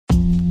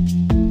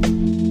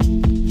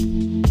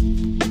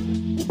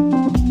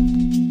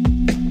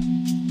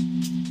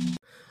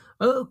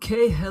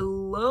Okay,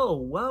 hello.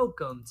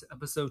 Welcome to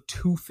episode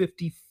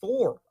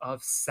 254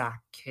 of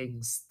Sack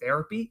Kings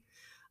Therapy.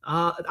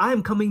 I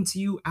am coming to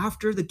you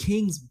after the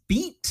Kings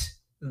beat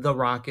the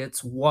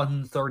Rockets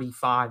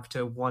 135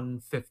 to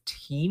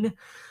 115.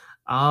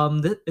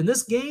 In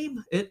this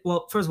game,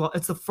 first of all,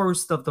 it's the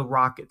first of the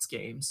Rockets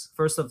games,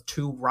 first of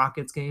two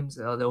Rockets games.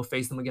 They'll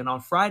face them again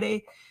on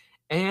Friday,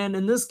 and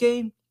in this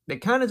game, they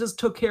kind of just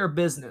took care of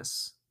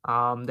business.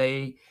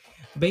 They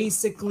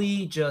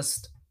basically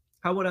just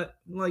how would I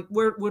like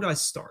where would I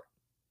start?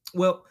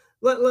 Well,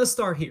 let's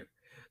start here.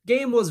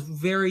 Game was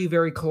very,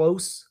 very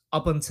close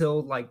up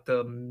until like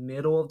the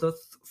middle of the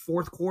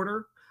fourth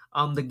quarter.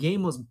 The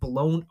game was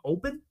blown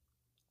open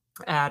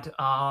at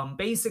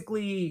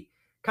basically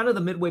kind of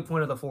the midway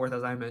point of the fourth,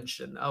 as I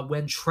mentioned,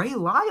 when Trey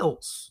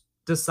Lyles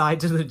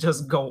decided to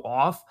just go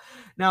off.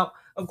 Now,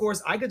 of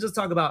course, I could just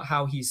talk about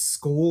how he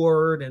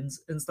scored and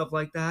stuff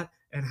like that,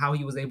 and how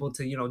he was able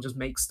to just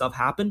make stuff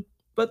happen.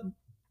 But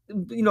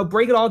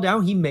break it all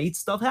down, he made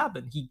stuff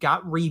happen. He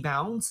got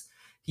rebounds.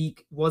 He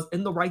was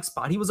in the right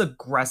spot. He was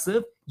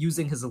aggressive,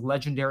 using his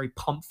legendary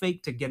pump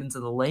fake to get into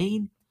the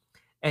lane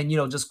and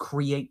just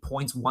create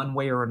points one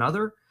way or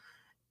another.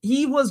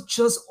 He was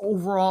just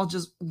overall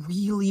just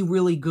really,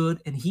 really good,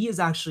 and he is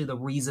actually the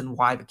reason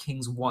why the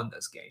Kings won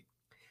this game.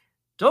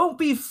 Don't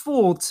be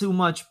fooled too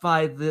much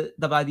by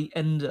the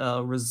end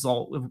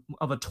result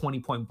of a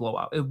 20-point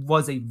blowout. It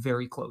was a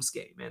very close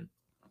game, and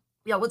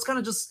yeah, let's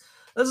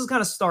just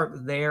kind of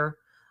start there.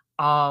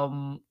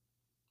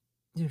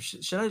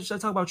 Should I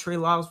talk about Trey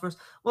Lyles first?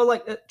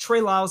 Well,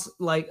 Trey Lyles,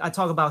 I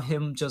talk about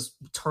him just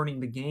turning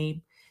the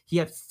game. He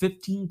had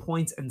 15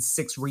 points and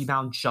 6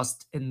 rebounds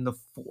just in the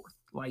fourth.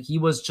 Like, he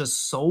was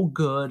just so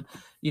good.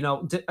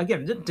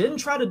 Didn't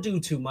try to do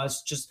too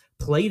much. Just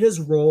played his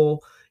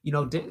role.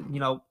 Went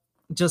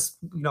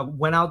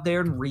out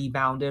there and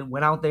rebounded.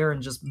 Went out there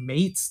and just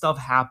made stuff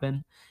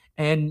happen.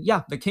 And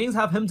yeah, the Kings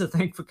have him to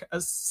thank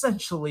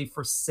essentially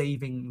for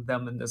saving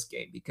them in this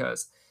game,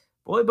 because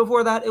boy,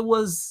 before that it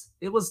was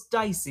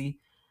dicey.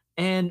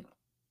 And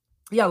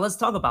yeah, let's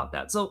talk about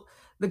that. So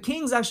the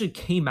Kings actually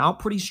came out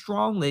pretty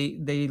strong.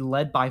 They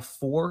led by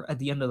 4 at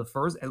the end of the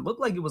first. It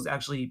looked like it was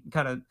actually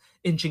kind of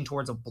inching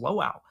towards a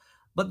blowout.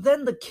 But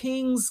then the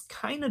Kings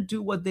kind of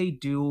do what they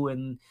do,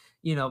 and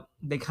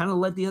they kind of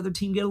let the other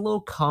team get a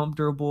little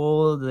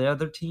comfortable. The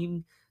other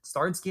team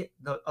starts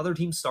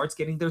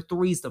getting their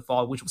threes to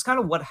fall, which was kind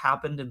of what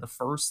happened in the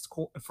first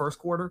quarter.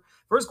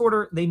 First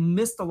quarter, they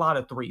missed a lot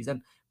of threes,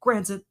 and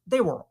granted,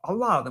 a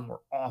lot of them were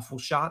awful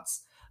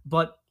shots,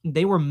 but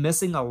they were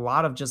missing a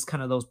lot of just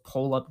kind of those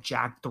pull-up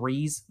jack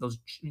threes. Those,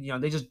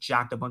 they just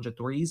jacked a bunch of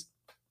threes.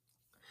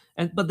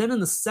 But then in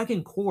the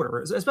second quarter,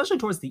 especially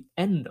towards the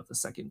end of the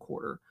second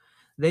quarter,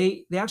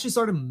 they actually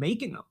started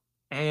making them.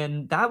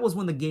 And that was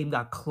when the game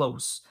got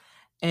close.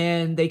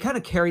 And they kind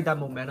of carried that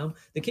momentum.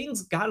 The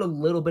Kings got a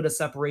little bit of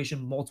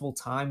separation multiple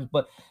times,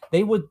 but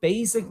they would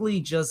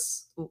basically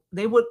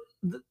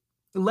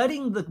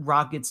letting the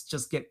Rockets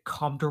just get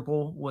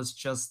comfortable was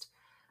just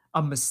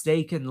a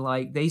mistake. And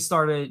they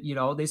started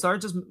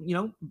just,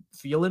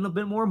 feeling a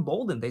bit more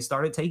emboldened. They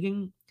started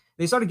getting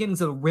to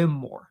the rim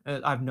more,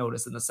 I've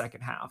noticed, in the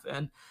second half.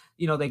 And,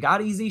 they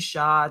got easy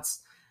shots,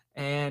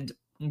 and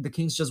the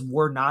Kings just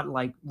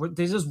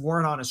they just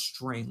weren't on a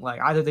string. Like,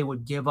 either they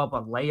would give up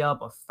a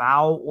layup, a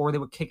foul, or they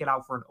would kick it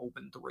out for an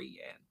open three.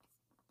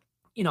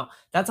 And,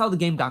 that's how the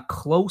game got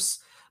close.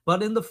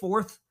 But in the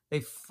fourth,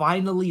 they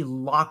finally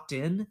locked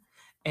in.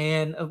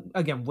 And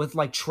again, with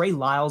Trey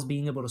Lyles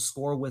being able to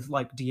score with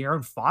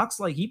De'Aaron Fox,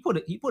 he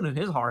put in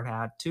his hard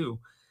hat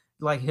too.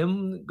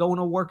 Him going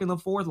to work in the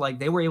fourth,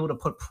 they were able to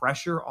put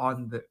pressure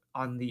on the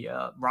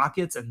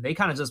Rockets, and they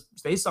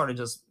started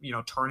just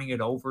turning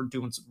it over,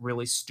 doing some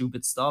really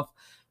stupid stuff.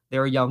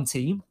 They're a young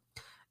team,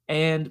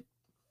 and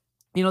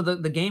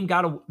the game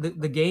got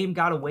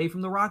away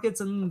from the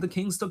Rockets, and the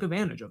Kings took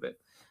advantage of it.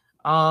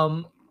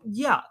 My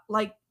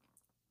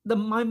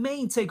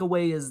main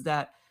takeaway is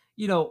that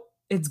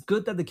it's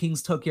good that the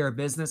Kings took care of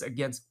business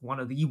against one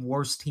of the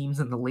worst teams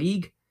in the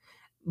league,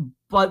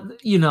 but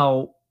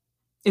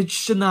it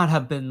should not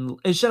have been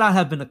as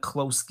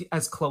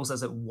close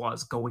as it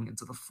was going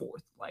into the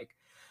fourth.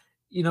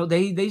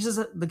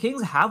 The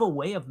Kings have a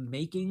way of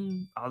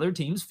making other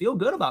teams feel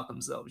good about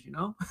themselves,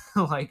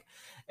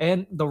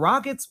 and the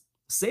Rockets,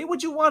 say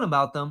what you want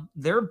about them,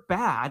 they're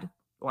bad.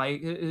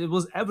 It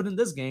was evident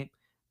this game.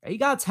 They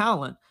got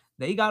talent.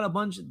 They got a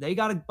bunch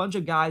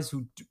of guys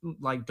who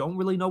don't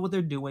really know what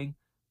they're doing,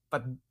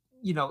 but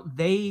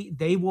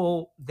they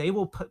will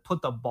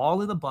put the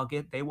ball in the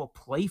bucket. They will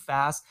play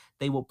fast.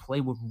 They will play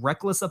with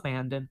reckless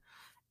abandon.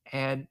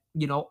 And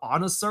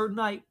on a certain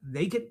night,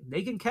 they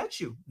can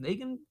catch you. They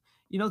can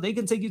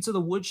take you to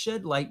the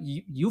woodshed.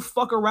 You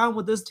fuck around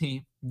with this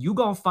team, you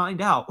gonna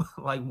find out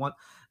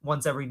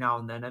once every now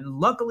and then. And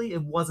luckily,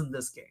 it wasn't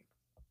this game.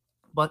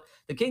 But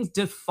the Kings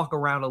did fuck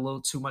around a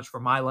little too much for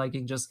my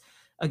liking. Just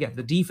again,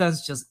 the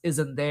defense just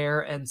isn't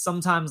there, and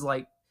sometimes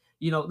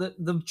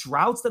the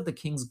droughts that the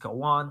Kings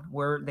go on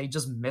where they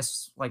just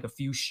miss a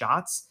few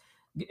shots,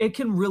 it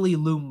can really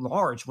loom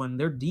large when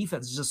their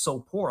defense is just so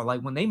poor.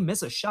 Like when they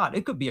miss a shot,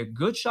 it could be a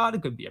good shot,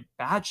 it could be a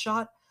bad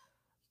shot.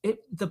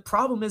 The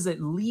problem is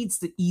it leads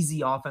to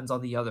easy offense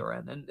on the other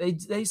end, and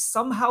they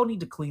somehow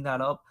need to clean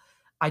that up.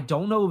 I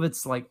don't know if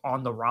it's like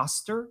on the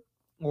roster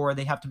or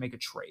they have to make a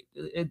trade.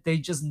 They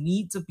just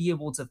need to be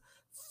able to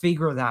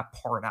figure that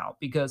part out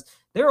because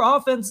their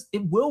offense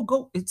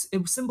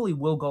it simply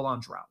will go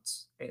on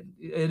droughts. And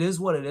it is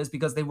what it is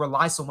because they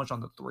rely so much on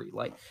the three.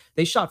 Like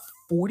they shot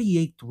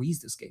 48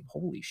 threes this game.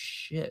 Holy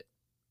shit.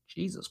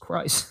 Jesus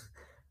Christ.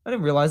 I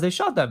didn't realize they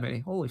shot that many.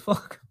 Holy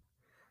fuck.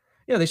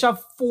 Yeah, they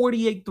shot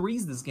 48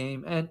 threes this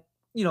game, and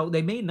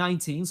they made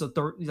 19, so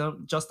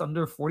just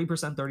under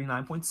 40%,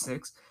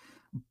 39.6.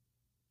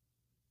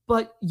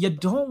 But you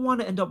don't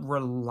want to end up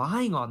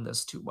relying on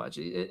this too much.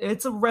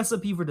 It's a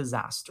recipe for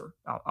disaster.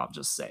 I'll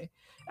just say.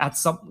 At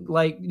some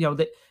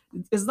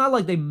it's not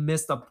like they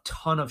missed a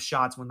ton of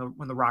shots when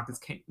the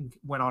Rockets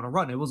went on a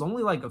run. It was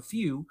only like a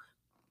few,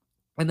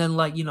 and then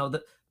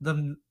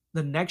the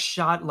next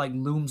shot like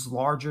looms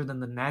larger than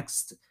the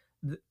next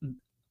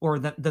or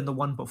than the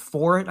one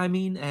before it, I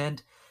mean,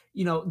 and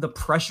the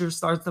pressure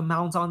starts to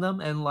mount on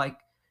them, and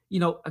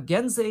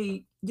against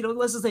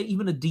let's just say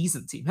even a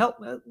decent team. Hell,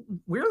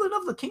 weirdly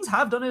enough, the Kings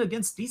have done it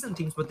against decent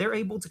teams, but they're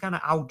able to kind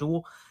of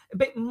outduel.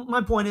 But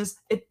my point is,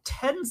 it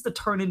tends to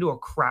turn into a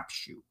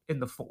crapshoot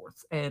in the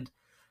fourth, and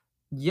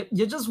you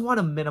just want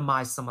to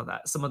minimize some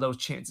of those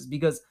chances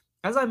because,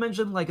 as I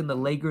mentioned, like in the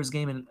Lakers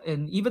game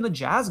and even the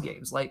Jazz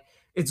games, like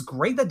it's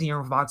great that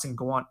De'Aaron Fox can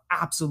go on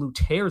absolute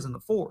tears in the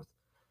fourth.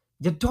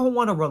 You don't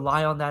want to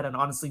rely on that and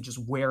honestly just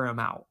wear him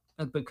out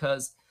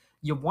because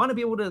you want to be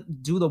able to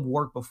do the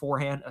work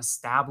beforehand,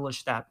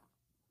 establish that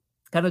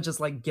kind of just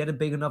like get a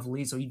big enough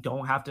lead so you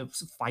don't have to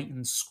fight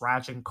and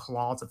scratch and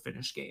claw to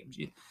finish games.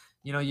 You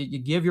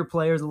give your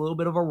players a little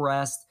bit of a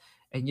rest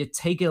and you're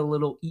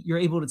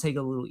able to take it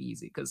a little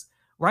easy because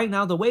right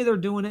now the way they're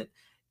doing it,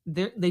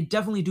 they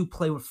definitely do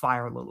play with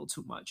fire a little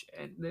too much,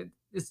 and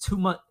it's too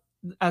much.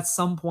 At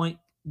some point,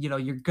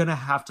 you're gonna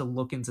have to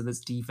look into this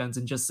defense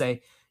and just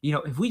say,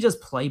 if we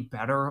just play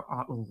better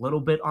a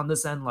little bit on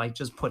this end, like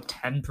just put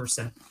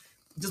 10%,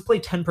 just play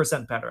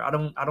 10% better. I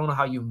don't know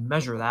how you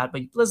measure that,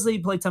 but let's say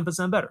you play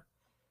 10% better.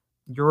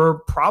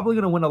 You're probably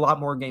going to win a lot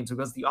more games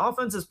because the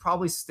offense is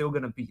probably still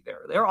going to be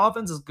there. Their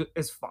offense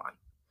is fine.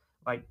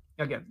 Like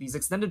again,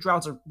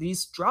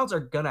 these droughts are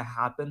going to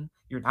happen.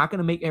 You're not going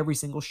to make every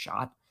single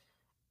shot.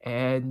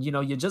 And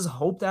you just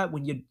hope that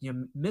when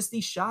you miss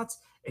these shots,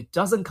 it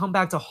doesn't come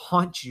back to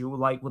haunt you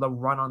like with a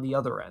run on the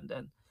other end.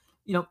 And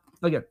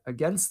again,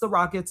 against the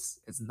Rockets,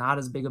 it's not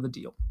as big of a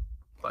deal.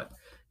 But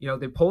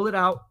they pulled it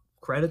out.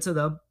 Credit to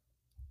them.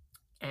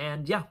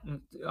 And yeah,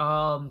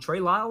 Trey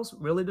Lyles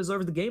really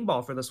deserved the game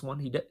ball for this one.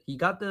 He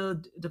got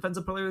the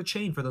defensive player of the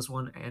chain for this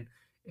one, and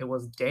it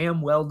was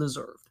damn well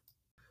deserved.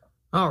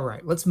 All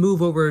right, let's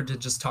move over to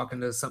just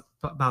talking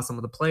about some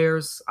of the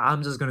players.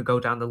 I'm just going to go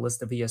down the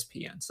list of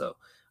ESPN. So,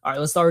 all right,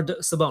 let's start with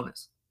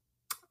Sabonis.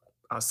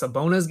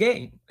 Sabonis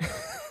game.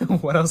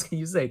 What else can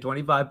you say?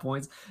 25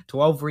 points,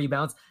 12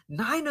 rebounds,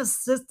 9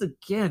 assists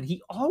again.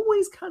 He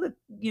always kind of,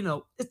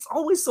 it's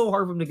always so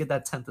hard for him to get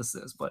that 10th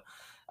assist, but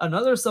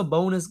another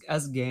Sabonis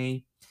as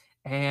game.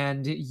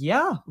 And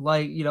yeah,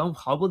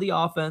 hub of the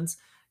offense,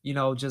 he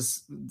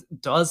comes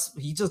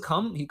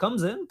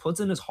in, puts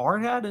in his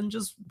hard hat and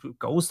just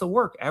goes to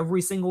work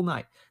every single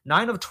night.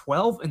 9 of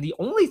 12, and the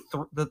only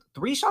the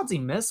 3 shots he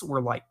missed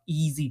were like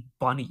easy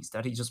bunnies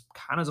that he just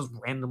kind of just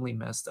randomly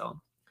missed.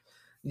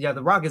 Yeah,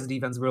 the Rockets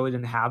defense really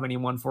didn't have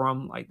anyone for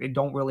him. Like they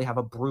don't really have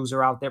a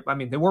bruiser out there. I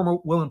mean, they were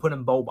willing to put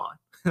in Boban.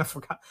 I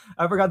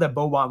forgot that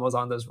Boban was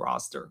on this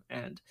roster.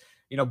 And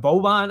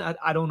Boban,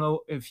 I don't know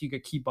if he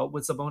could keep up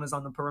with Sabonis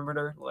on the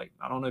perimeter. Like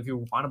I don't know if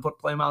you want to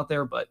play him out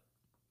there, but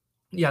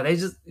yeah,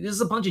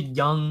 there's a bunch of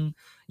young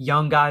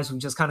guys who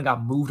just kind of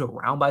got moved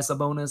around by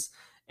Sabonis.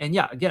 And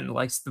yeah, again,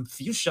 like the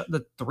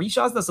 3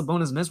 shots that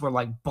Sabonis missed were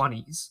like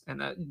bunnies.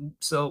 And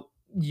so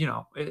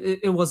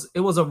it was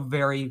a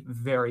very,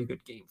 very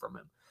good game from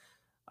him.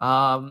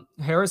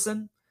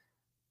 Harrison,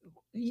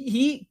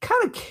 he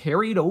kind of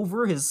carried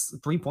over his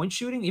 3-point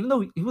shooting, even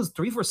though he was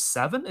 3 for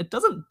 7. It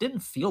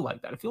didn't feel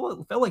like that. It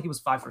felt like he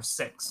was 5 for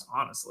 6,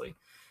 honestly.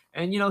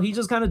 And he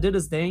just kind of did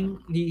his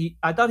thing.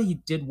 I thought he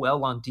did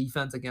well on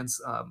defense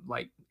against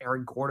like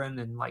Eric Gordon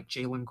and like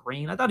Jalen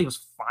Green. I thought he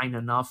was fine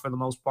enough for the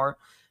most part.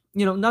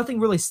 Nothing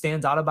really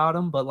stands out about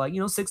him, but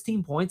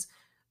 16 points,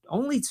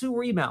 only 2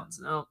 rebounds.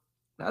 Now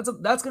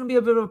that's going to be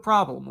a bit of a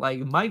problem. Like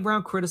Mike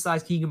Brown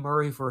criticized Keegan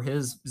Murray for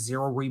his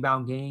 0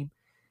 rebound game.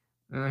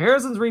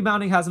 Harrison's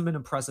rebounding hasn't been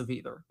impressive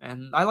either,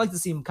 and I like to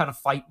see him kind of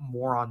fight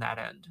more on that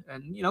end.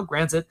 And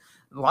granted,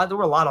 there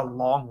were a lot of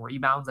long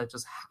rebounds that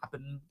just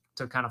happened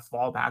to kind of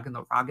fall back in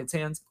the Rockets'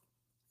 hands.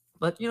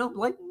 But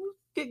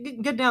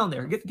get down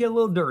there, get a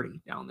little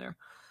dirty down there.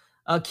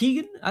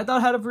 Keegan, I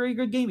thought had a very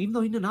good game, even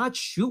though he did not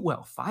shoot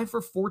well. 5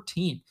 for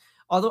 14.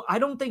 Although I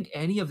don't think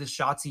any of the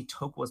shots he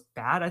took was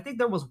bad. I think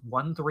there was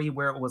 1 3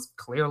 where it was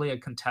clearly a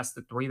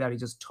contested 3 that he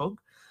just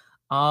took.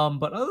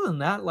 But other than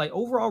that, like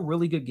overall,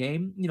 really good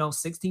game.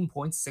 16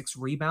 points, 6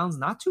 rebounds,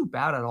 not too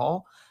bad at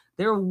all.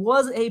 There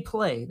was a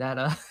play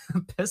that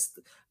pissed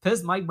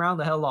pissed Mike Brown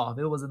the hell off.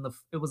 It was in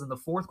the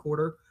fourth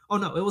quarter. Oh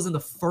no, it was in the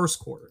first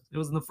quarter. It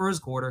was in the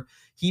first quarter.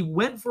 He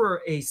went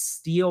for a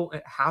steal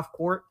at half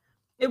court.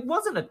 It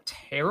wasn't a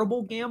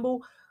terrible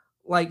gamble.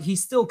 Like he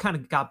still kind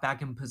of got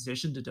back in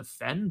position to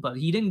defend, but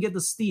he didn't get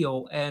the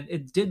steal, and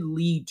it did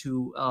lead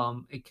to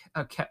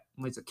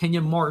what's it,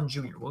 Kenyon Martin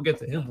Jr. We'll get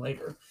to him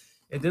later.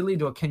 It did lead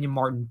to a Kenyon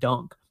Martin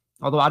dunk,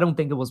 although I don't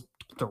think it was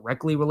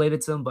directly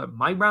related to him. But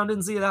Mike Brown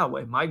didn't see it that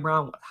way. Mike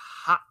Brown was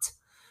hot,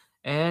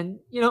 and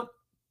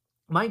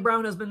Mike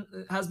Brown has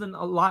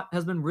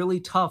been really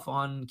tough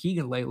on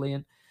Keegan lately,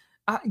 and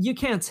you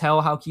can't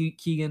tell how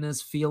Keegan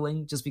is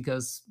feeling just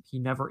because he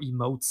never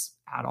emotes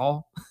at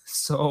all.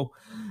 So,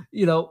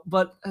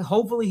 but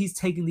hopefully he's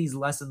taking these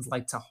lessons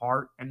like to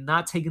heart and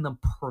not taking them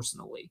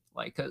personally,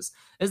 like because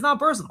it's not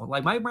personal.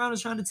 Like Mike Brown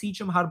is trying to teach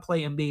him how to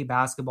play NBA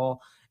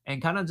basketball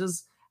and kind of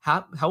just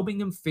helping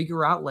him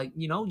figure out like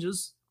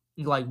just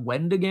like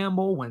when to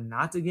gamble, when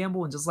not to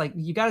gamble, and just like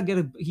he's got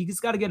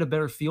to get a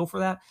better feel for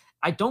that.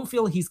 I don't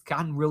feel he's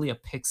gotten really a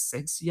pick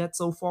six yet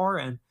so far,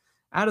 and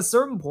at a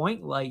certain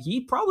point, like he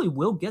probably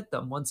will get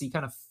them once he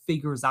kind of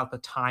figures out the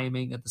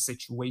timing of the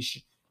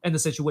situation and the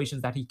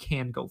situations that he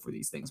can go for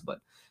these things. But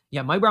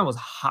yeah, Mike Brown was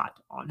hot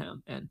on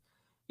him, and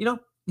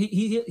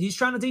he's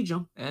trying to teach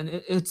him, and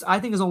it's I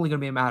think it's only going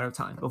to be a matter of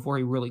time before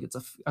he really gets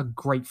a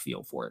great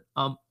feel for it.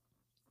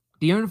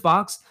 De'Aaron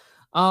Fox,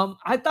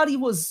 I thought he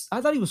was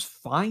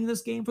fine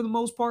this game for the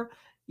most part.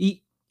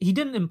 He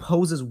didn't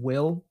impose his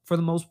will for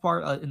the most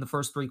part in the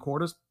first 3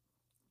 quarters.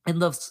 In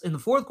the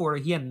fourth quarter,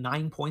 he had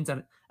 9 points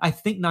and I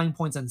think 9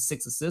 points and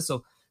 6 assists.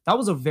 So that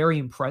was a very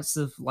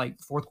impressive like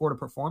fourth quarter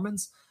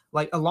performance.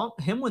 Like along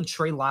him when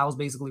Trey Lyles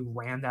basically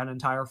ran that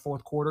entire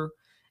fourth quarter,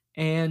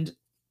 and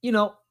you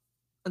know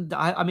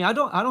I mean I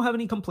don't have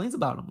any complaints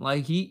about him.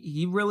 Like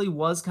he really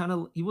was kind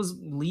of he was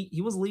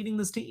leading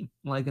this team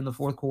like in the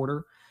fourth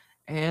quarter,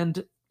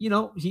 and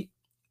he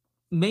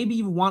maybe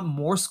you want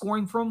more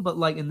scoring from, but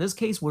like in this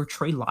case where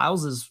Trey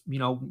Lyles is,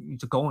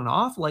 going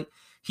off, like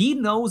he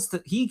knows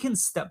that he can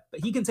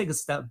take a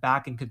step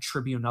back and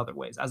contribute in other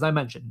ways. As I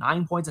mentioned,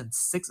 9 points and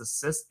 6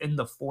 assists in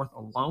the fourth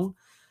alone.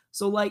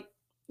 So like,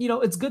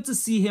 it's good to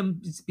see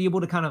him be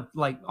able to kind of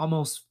like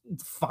almost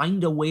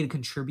find a way to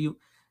contribute,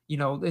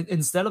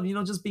 instead of,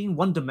 just being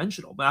one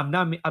dimensional. But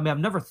I've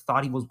never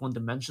thought he was one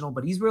dimensional,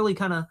 but he's really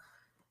kind of,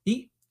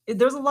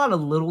 there's a lot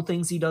of little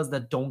things he does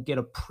that don't get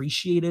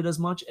appreciated as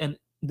much. And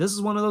this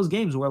is one of those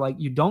games where like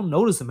you don't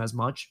notice him as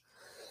much,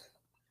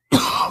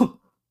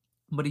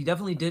 but he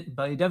definitely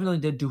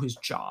did do his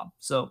job.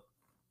 So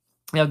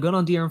yeah, good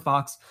on De'Aaron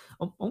Fox.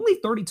 Only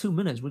 32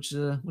 minutes, which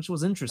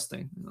was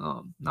interesting.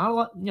 Not a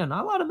lot, yeah,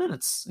 not a lot of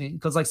minutes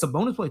because like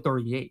Sabonis played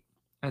 38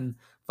 and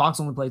Fox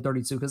only played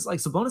 32 because like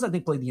Sabonis I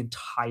think played the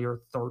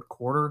entire third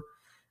quarter,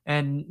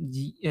 and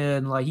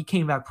like he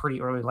came back pretty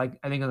early, like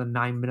I think at the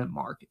 9 minute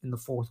mark in the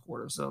fourth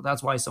quarter. So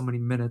that's why so many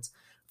minutes.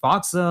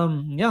 Fox,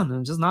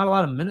 just not a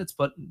lot of minutes,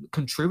 but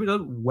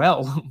contributed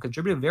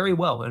very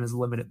well in his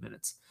limited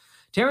minutes.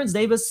 Terrence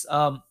Davis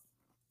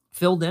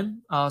filled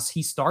in.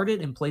 He started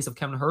in place of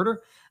Kevin Huerter.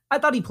 I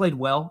thought he played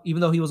well, even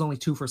though he was only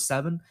 2 for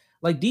 7.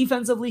 Like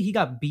defensively, he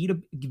got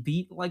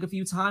beat like a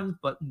few times,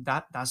 but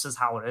that's just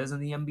how it is in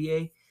the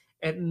NBA.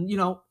 And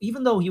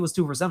even though he was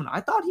 2 for 7,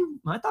 I thought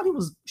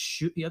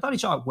he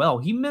shot well.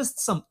 He missed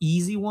some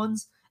easy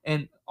ones,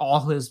 and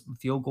all his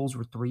field goals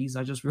were threes.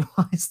 I just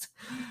realized,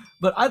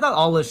 but I thought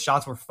all his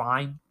shots were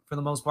fine for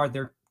the most part.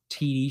 They're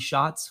TD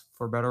shots,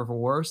 for better or for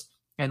worse,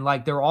 and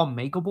like they're all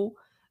makeable.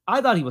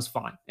 I thought he was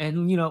fine,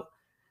 and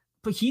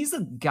but he's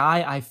a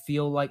guy I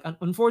feel like,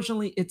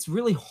 unfortunately, it's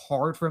really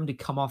hard for him to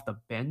come off the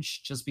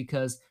bench just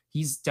because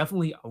he's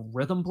definitely a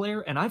rhythm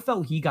player, and I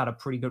felt he got a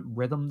pretty good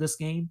rhythm this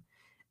game,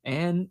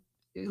 and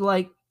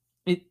like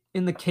it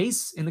in the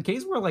case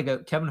where like a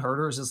Kevin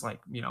Huerter is just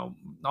like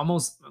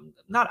almost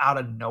not out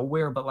of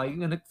nowhere, but like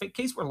in a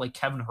case where like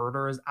Kevin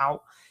Huerter is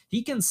out,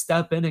 he can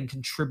step in and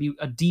contribute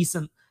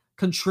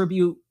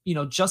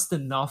just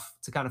enough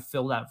to kind of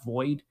fill that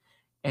void.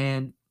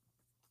 And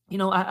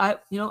I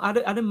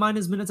didn't mind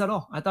his minutes at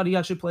all. I thought he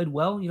actually played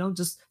well.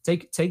 Just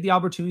take the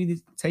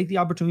opportunities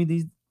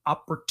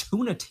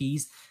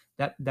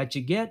that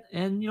you get,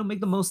 and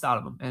make the most out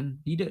of them, and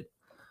he did.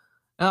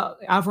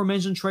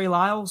 Aforementioned Trey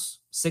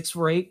Lyles, 6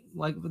 for 8,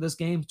 like for this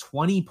game,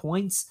 20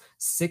 points,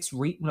 7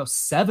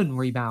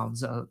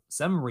 rebounds,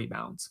 7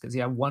 rebounds because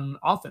he had 1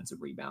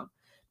 offensive rebound.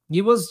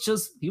 He was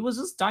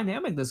just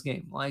dynamic this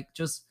game,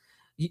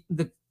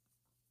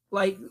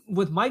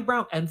 with Mike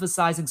Brown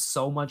emphasizing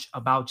so much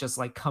about just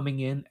like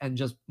coming in and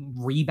just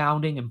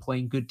rebounding and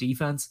playing good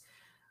defense.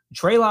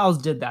 Trey Lyles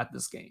did that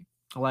this game.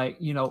 Like,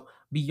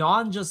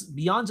 beyond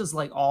just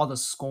like all the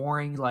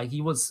scoring, like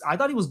I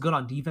thought he was good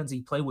on defense.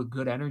 He played with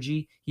good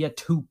energy. He had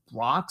 2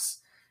 blocks,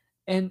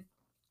 and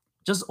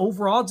just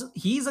overall,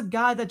 he's a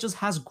guy that just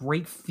has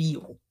great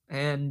feel.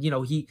 And,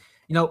 he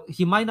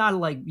might not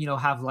like,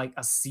 have like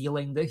a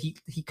ceiling that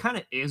he kind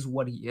of is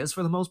what he is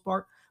for the most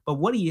part, But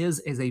what he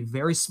is a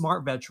very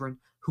smart veteran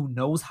who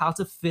knows how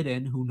to fit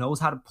in, who knows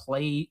how to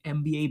play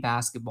NBA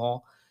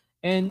basketball.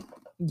 And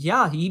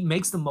yeah, he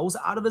makes the most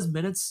out of his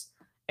minutes.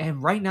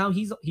 And right now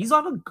he's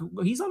on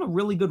a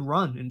really good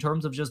run in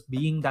terms of just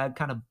being that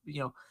kind of,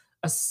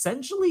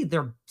 essentially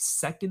their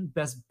second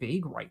best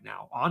big right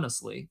now,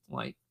 honestly.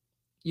 Like,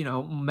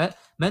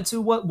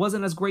 Metsu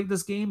wasn't as great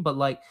this game, but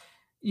like,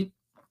 you,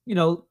 you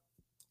know,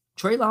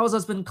 Trey Lyles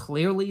has been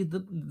clearly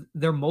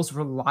their most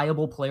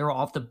reliable player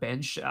off the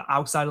bench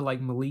outside of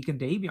like Malik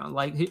and Davion.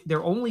 Like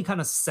they're only kind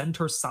of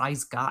center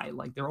size guy.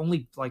 Like they're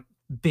only like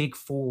big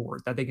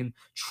forward that they can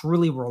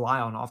truly rely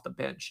on off the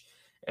bench.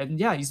 And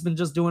yeah, he's been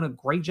just doing a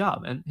great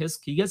job. And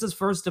he gets his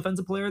first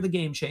defensive player of the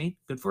game chain.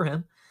 Good for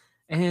him.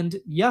 And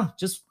yeah,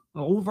 just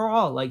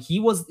overall, like he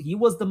was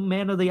the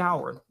man of the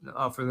hour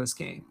for this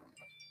game.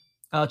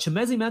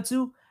 Chimezi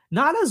Metsu,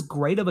 not as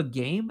great of a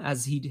game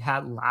as he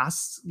had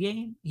last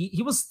game.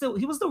 He was still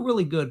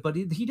really good, but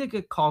he did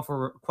get called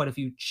for quite a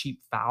few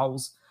cheap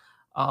fouls.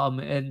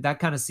 And that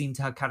kind of seemed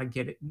to kind of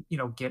get it,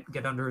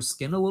 get under his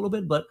skin a little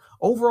bit. But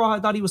overall, I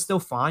thought he was still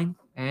fine.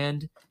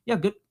 And yeah,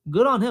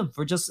 good on him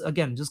for just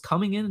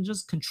coming in and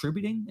just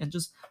contributing and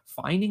just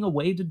finding a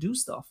way to do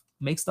stuff,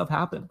 make stuff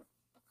happen.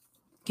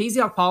 Casey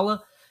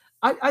Akpala,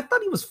 I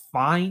thought he was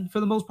fine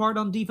for the most part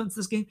on defense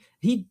this game.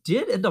 He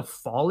did end up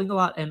falling a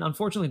lot and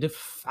unfortunately did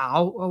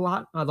foul a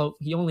lot, although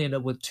he only ended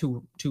up with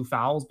two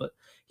fouls, but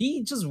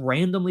he just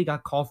randomly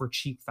got called for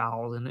cheap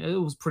fouls and it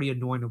was pretty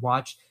annoying to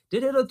watch.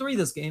 Did hit a three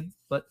this game,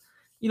 but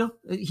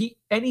he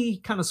any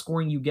kind of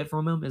scoring you get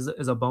from him is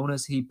a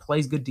bonus. He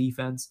plays good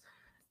defense.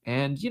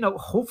 And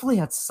hopefully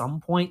at some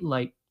point,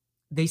 like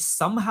the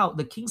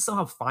Kings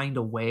somehow find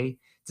a way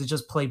to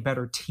just play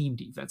better team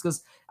defense.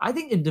 Because I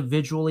think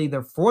individually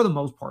they're for the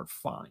most part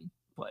fine,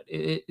 but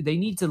they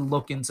need to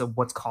look into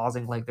what's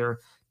causing like their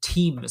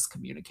team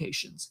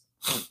miscommunications.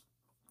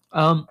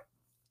 Um,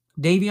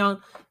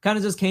 Davion kind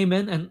of just came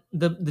in, and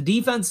the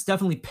defense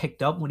definitely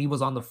picked up when he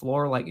was on the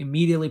floor. Like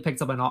immediately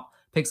picks up an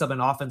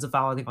offensive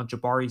foul, I think, on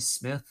Jabari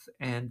Smith,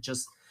 and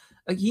just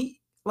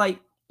like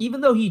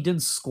even though he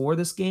didn't score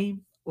this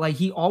game, like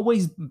he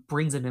always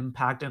brings an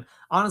impact. And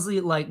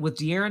honestly, like with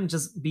De'Aaron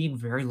just being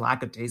very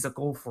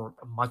lackadaisical for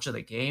much of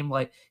the game,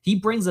 like he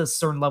brings a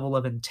certain level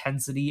of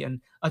intensity and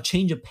a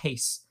change of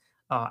pace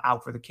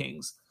out for the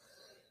Kings.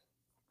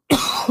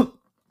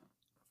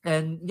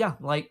 And yeah,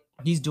 like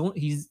he's doing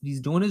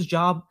his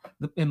job.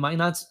 It might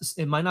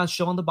not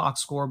show on the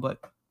box score, but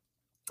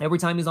every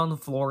time he's on the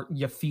floor,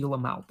 you feel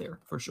him out there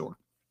for sure.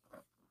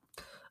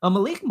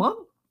 Malik Monk,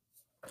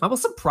 I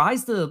was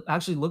surprised to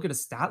actually look at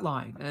his stat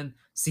line and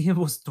see him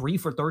was 3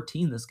 for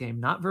 13 this game.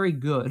 Not very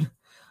good.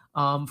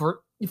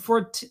 For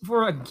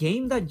a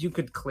game that you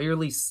could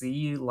clearly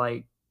see,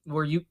 like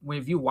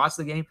if you watch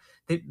the game,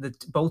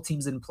 both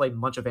teams didn't play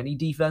much of any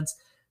defense.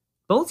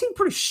 Both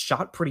teams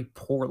shot pretty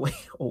poorly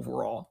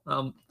overall.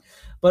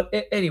 But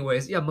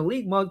anyways, yeah,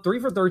 Malik Monk 3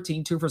 for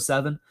 13, 2 for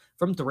 7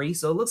 from three.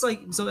 So it looks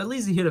like at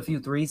least he hit a few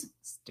threes.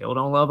 Still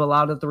don't love a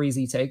lot of threes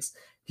he takes.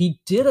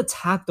 He did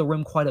attack the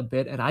rim quite a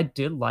bit, and I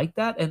did like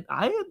that. And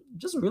I am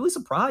just really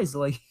surprised.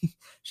 Like he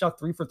shot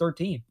 3 for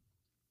 13.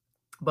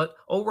 But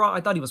overall,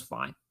 I thought he was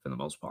fine for the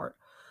most part.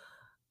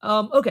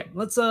 Okay,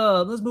 let's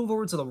move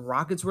over to the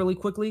Rockets really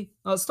quickly.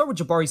 Start with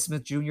Jabari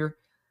Smith Jr.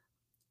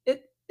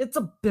 It's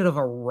a bit of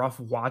a rough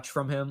watch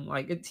from him.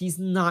 Like he's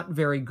not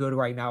very good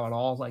right now at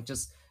all. Like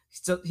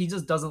he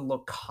just doesn't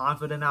look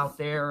confident out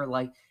there.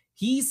 Like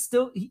it's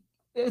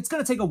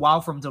going to take a while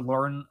for him to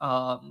learn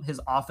his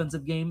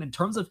offensive game in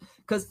terms of,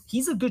 because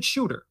he's a good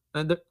shooter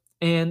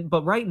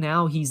but right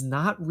now he's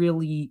not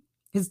really,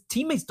 his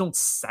teammates don't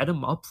set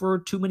him up for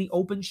too many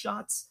open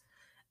shots,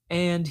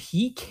 and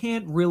he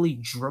can't really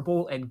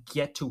dribble and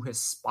get to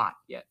his spot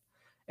yet.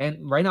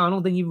 And right now I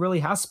don't think he really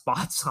has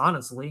spots,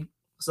 honestly.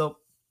 So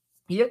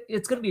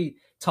it's going to be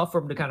tough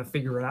for him to kind of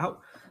figure it out.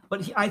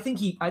 But I think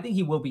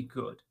he will be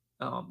good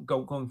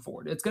going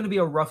forward. It's going to be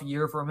a rough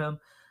year for him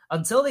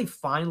until they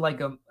find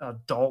like a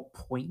adult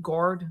point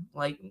guard.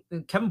 Like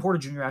Kevin Porter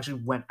Jr.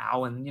 actually went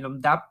out,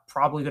 and that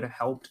probably could have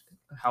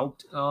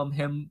helped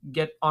him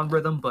get on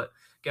rhythm, but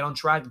get on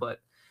track. But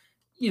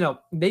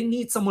they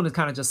need someone to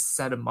kind of just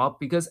set him up,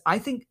 because I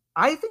think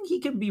he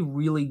can be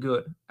really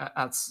good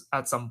at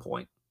some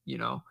point.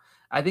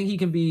 I think he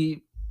can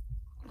be,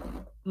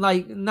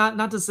 like,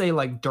 not to say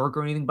like Dirk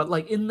or anything, but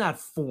like in that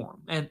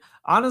form. And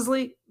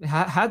honestly,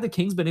 had the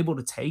Kings been able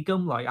to take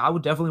him, like I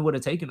would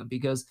have taken him,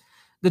 because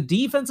the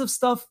defensive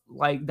stuff,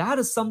 like that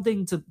is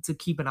something to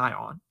keep an eye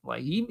on.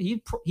 Like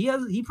he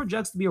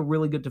projects to be a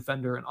really good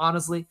defender, and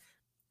honestly,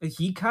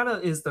 he kind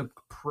of is the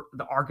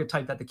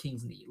archetype that the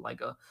Kings need, like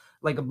a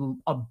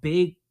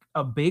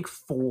big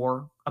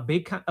four, a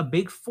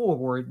big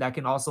forward that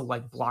can also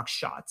like block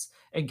shots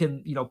and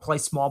can play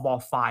small ball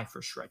five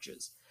for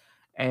stretches.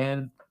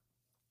 And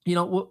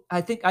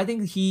I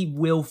think he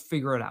will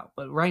figure it out,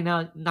 but right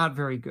now not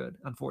very good,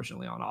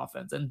 unfortunately, on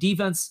offense. And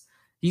defense,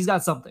 he's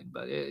got something,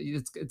 but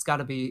it's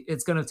going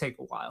to take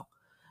a while.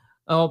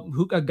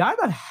 A guy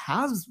that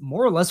has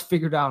more or less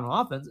figured out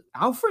on offense,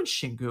 Alfred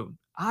Şengün.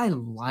 I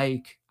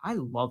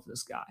love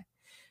this guy.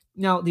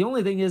 Now, the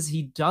only thing is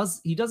he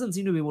doesn't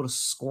seem to be able to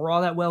score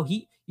all that well.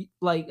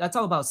 Like I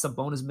talk about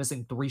Sabonis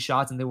missing 3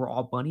 shots and they were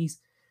all bunnies.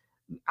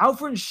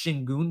 Alfred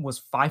Şengün was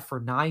 5 for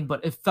 9,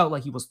 but it felt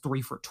like he was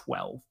 3 for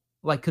 12.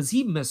 Like, cause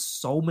he missed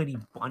so many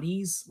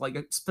bunnies, like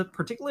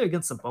particularly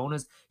against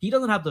Sabonis. He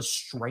doesn't have the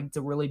strength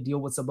to really deal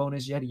with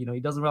Sabonis yet. He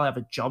doesn't really have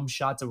a jump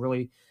shot to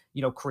really,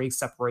 create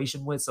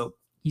separation with. So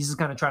he's just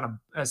kind of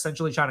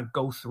essentially trying to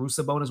go through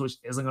Sabonis, which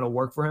isn't going to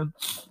work for him.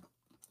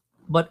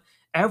 But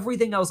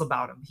everything else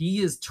about him, he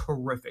is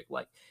terrific.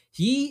 Like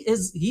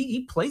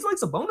he plays like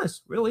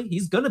Sabonis, really.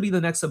 He's gonna be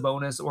the next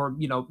Sabonis or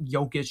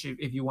Jokic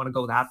if you want to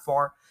go that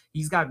far.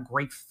 He's got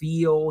great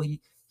feel. He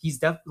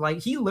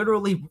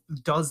literally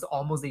does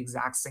almost the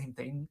exact same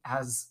thing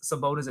as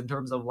Sabonis in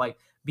terms of like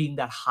being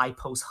that high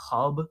post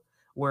hub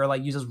where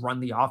like you just run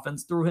the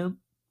offense through him.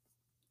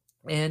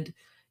 And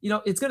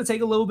it's going to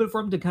take a little bit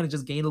for him to kind of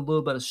just gain a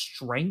little bit of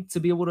strength to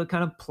be able to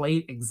kind of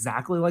play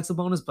exactly like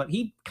Sabonis, but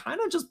he kind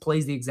of just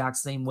plays the exact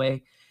same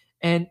way.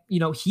 And,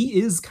 he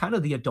is kind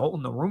of the adult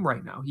in the room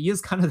right now. He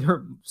is kind of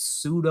their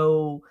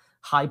pseudo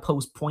high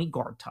post point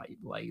guard type.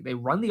 Like they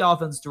run the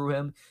offense through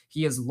him.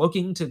 He is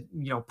looking to,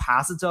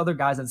 pass it to other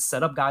guys and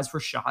set up guys for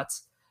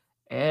shots.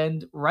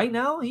 And right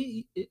now,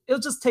 it'll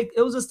just take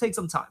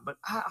some time. But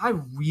I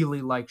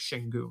really like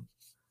Şengün.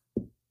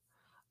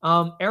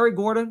 Eric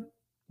Gordon,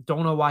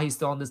 don't know why he's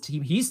still on this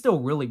team. He's still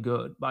really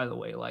good, by the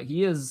way. Like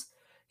he is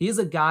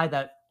a guy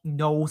that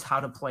knows how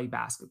to play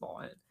basketball.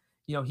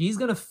 And he's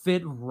gonna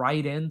fit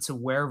right into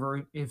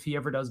wherever, if he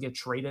ever does get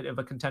traded, if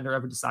a contender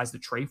ever decides to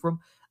trade for him.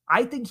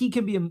 I think he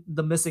can be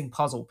the missing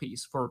puzzle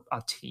piece for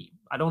a team.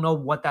 I don't know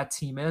what that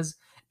team is.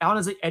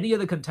 Honestly, any of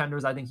the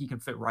contenders, I think he can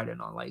fit right in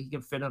on. Like he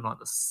can fit in on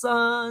the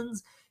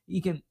Suns.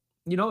 He can,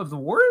 if the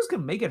Warriors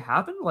can make it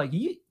happen, like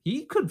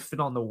he could fit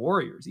on the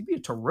Warriors. He'd be a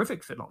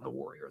terrific fit on the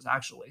Warriors,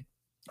 actually.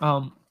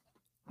 The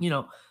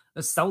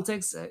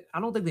Celtics, I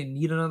don't think they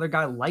need another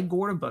guy like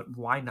Gordon, but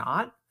why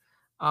not?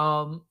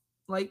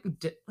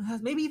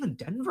 Maybe even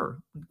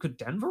Denver. Could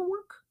Denver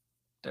work?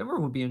 Denver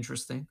would be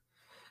interesting.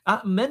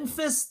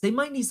 Memphis, they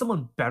might need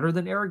someone better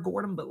than Eric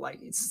Gordon, but like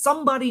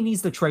somebody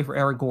needs to trade for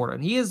Eric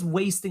Gordon. He is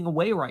wasting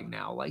away right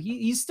now. Like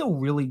he's still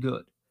really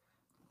good.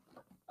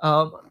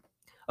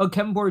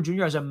 Kevin Porter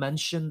Jr., as I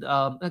mentioned,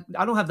 I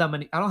don't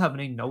have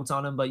any notes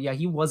on him, but yeah,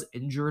 he was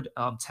injured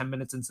 10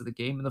 minutes into the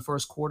game in the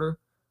first quarter,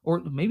 or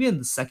maybe in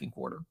the second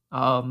quarter.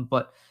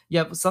 But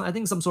yeah, I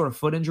think some sort of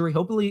foot injury.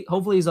 Hopefully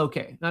he's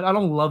okay. I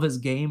don't love his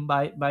game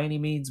by any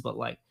means, but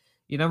like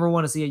you never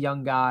want to see a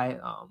young guy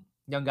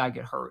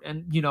get hurt.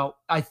 And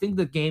I think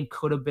the game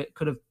could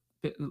have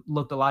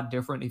looked a lot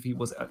different if he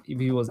was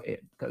in,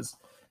 because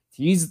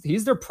he's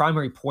their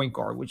primary point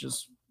guard, which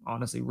is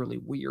honestly really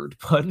weird.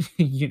 But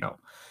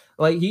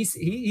like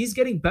he's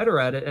getting better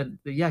at it, and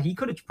yeah, he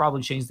could have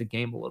probably changed the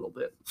game a little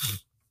bit.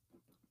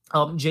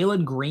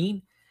 Jalen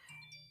Green,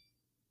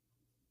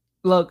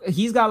 look,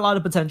 he's got a lot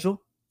of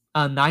potential.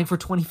 9 for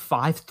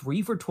 25,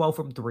 3 for 12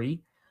 from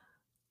 3.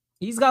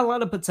 He's got a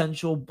lot of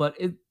potential, but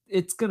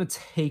it's gonna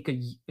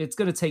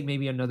take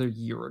maybe another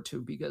year or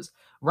two, because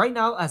right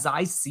now, as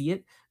I see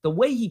it, the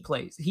way he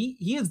plays,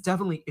 he is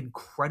definitely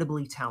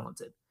incredibly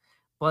talented,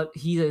 but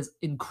he is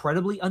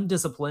incredibly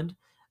undisciplined,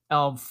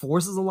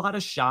 forces a lot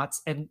of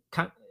shots, and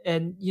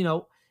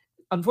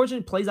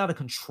unfortunately plays out of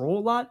control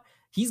a lot.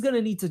 He's going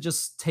to need to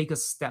just take a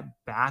step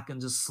back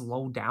and just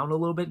slow down a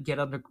little bit, get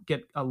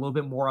a little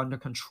bit more under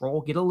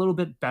control, get a little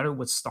bit better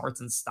with starts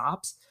and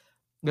stops.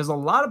 There's a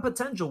lot of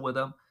potential with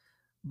him,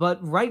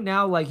 but right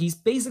now, like he's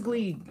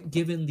basically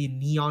given the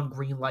neon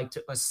green light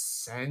to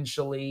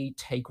essentially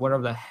take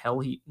whatever the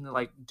hell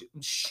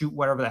shoot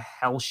whatever the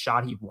hell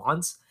shot he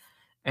wants.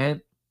 And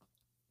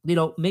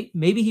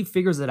maybe he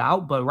figures it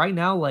out, but right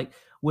now, like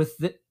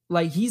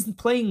he's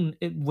playing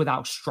it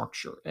without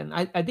structure, and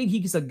I think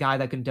he's a guy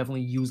that can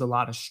definitely use a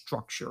lot of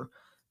structure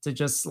to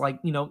just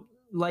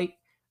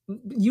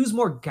use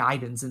more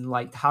guidance in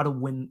like how to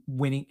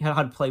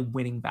play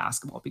winning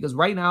basketball. Because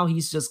right now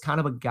he's just kind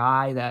of a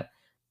guy that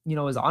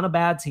is on a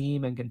bad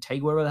team and can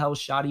take whatever the hell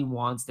shot he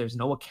wants. There's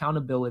no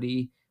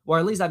accountability, or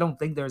at least I don't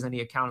think there's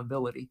any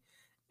accountability.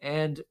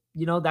 And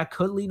that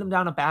could lead him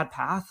down a bad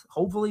path.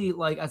 Hopefully,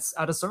 like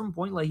at a certain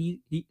point, like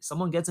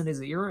someone gets in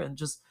his ear and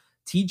just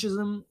teaches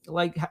him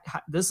like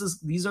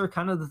these are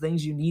kind of the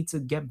things you need to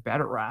get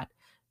better at.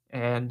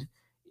 And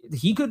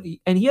he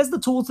has the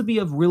tools to be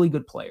a really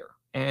good player.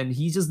 And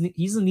he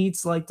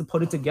needs like to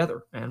put it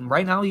together. And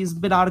right now he's a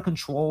bit out of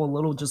control, a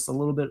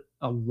little bit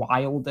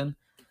wild. And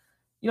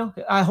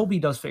I hope he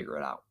does figure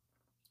it out,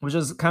 which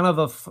is kind of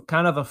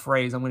a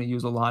phrase I'm going to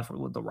use a lot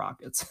with the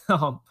Rockets.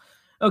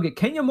 Okay,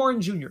 Kenyon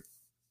Martin Jr.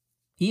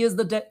 He is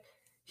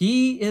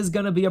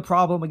going to be a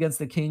problem against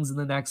the Kings in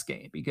the next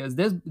game, because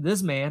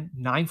this man,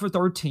 9 for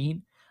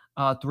 13,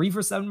 3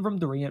 for 7 from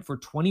 3, and for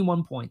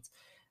 21 points.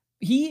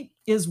 He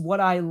is what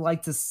I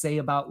like to say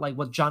about like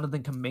what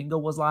Jonathan Kuminga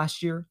was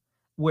last year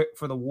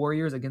for the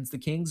Warriors against the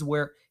Kings,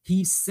 where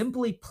he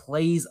simply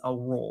plays a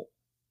role.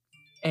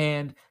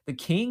 And the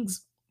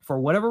Kings, for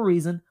whatever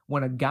reason,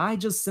 when a guy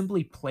just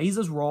simply plays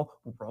his role,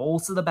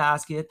 rolls to the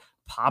basket,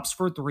 pops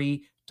for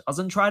three,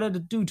 doesn't try to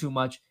do too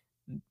much,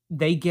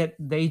 they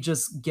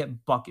just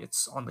get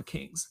buckets on the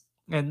Kings.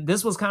 And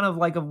this was kind of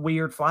like a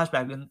weird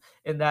flashback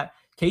in that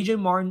KJ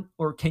Martin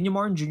or Kenya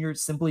Martin Jr.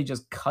 simply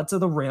just cut to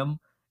the rim,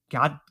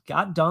 got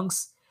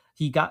dunks.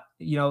 He got,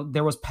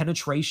 there was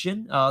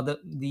penetration.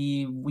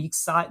 The weak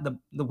side,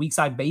 the weak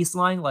side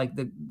baseline, like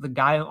the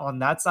guy on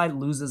that side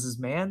loses his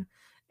man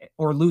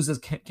or loses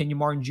Kenya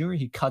Martin Jr.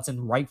 He cuts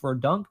in right for a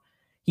dunk.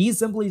 He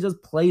simply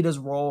just played his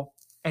role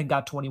and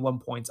got 21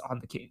 points on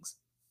the Kings.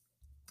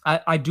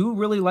 I do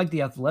really like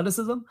the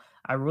athleticism.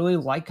 I really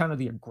like kind of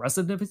the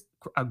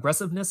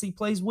aggressiveness he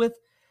plays with.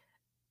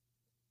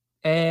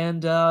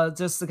 And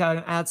just to kind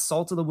of add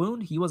salt to the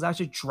wound, he was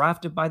actually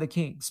drafted by the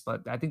Kings,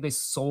 but I think they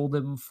sold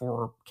him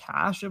for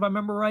cash, if I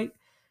remember right.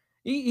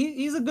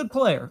 He's a good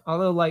player,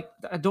 although like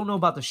I don't know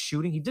about the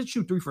shooting. He did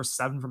shoot 3 for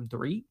 7 from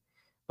three,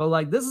 but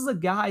like this is a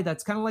guy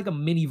that's kind of like a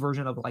mini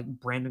version of like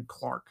Brandon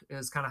Clark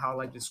is kind of how I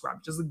like to describe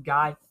it. Just a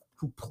guy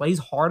who plays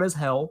hard as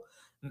hell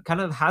and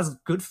kind of has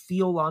good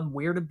feel on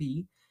where to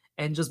be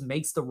and just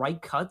makes the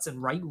right cuts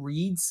and right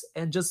reads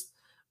and just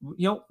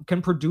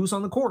can produce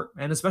on the court.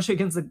 And especially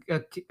against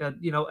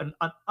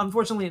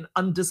unfortunately an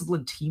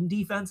undisciplined team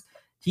defense,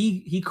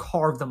 he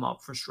carved them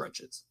up for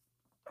stretches.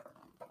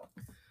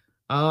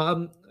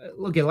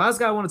 Okay, last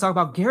guy I want to talk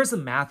about,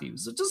 Garrison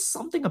Matthews. There's just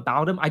something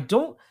about him. I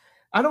don't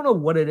know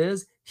what it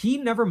is. He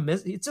never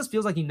missed. It just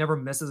feels like he never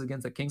misses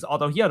against the Kings.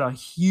 Although he had a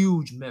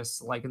huge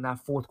miss, like in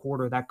that fourth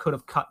quarter, that could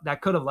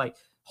have like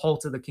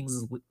halted the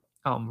Kings'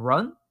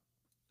 run.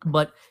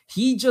 But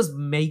he just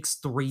makes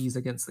threes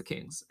against the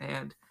Kings,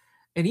 and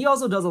he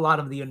also does a lot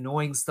of the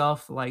annoying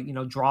stuff, like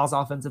draws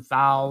offensive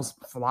fouls,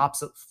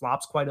 flops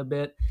quite a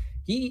bit.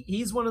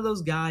 He's one of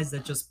those guys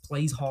that just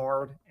plays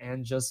hard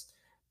and just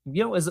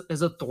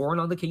is a thorn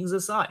on the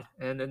Kings' side.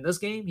 And in this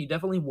game, he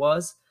definitely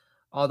was.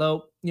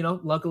 Although,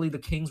 luckily the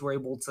Kings were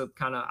able to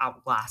kind of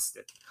outlast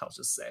it, I'll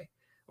just say,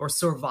 or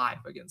survive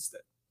against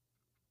it.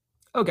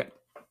 Okay,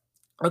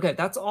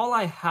 that's all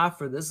I have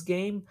for this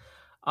game.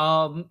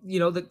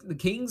 The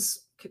Kings,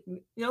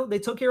 they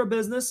took care of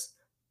business.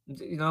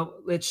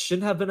 It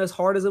shouldn't have been as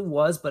hard as it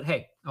was, but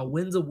hey, a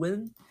win's a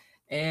win.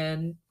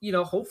 And,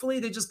 hopefully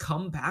they just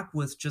come back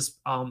with just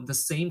the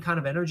same kind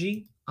of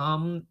energy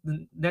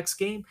the next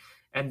game.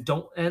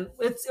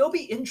 It'll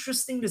be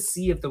interesting to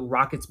see if the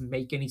Rockets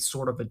make any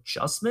sort of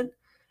adjustment.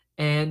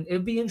 And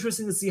it'd be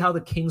interesting to see how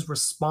the Kings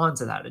respond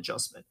to that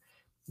adjustment.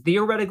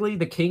 Theoretically,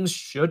 the Kings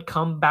should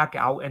come back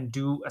out and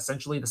do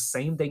essentially the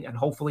same thing and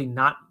hopefully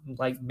not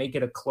like make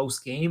it a close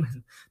game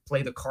and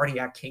play the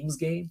Cardiac Kings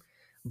game.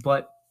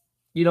 But,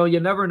 you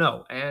never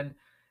know. And,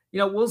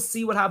 we'll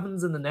see what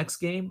happens in the next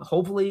game.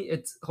 Hopefully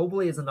it's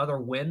another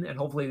win and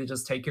hopefully they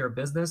just take care of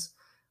business.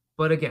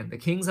 But again, the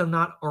Kings have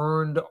not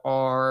earned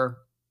the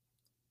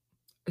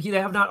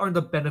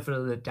benefit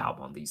of the doubt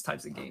on these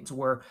types of games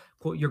where,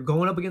 quote, you're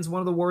going up against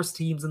one of the worst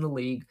teams in the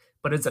league,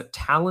 but it's a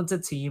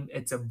talented team.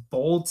 It's a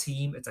bold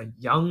team. It's a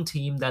young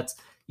team that's,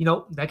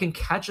 that can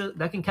catch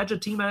a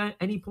team at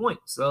any point.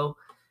 So,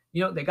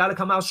 they got to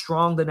come out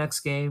strong the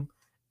next game.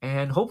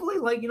 And hopefully,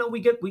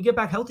 we get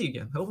back healthy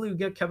again. Hopefully we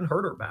get Kevin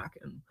Huerter back.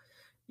 And,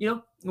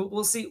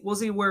 we'll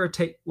see where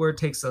it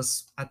takes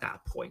us at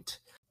that point.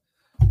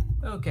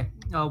 Okay.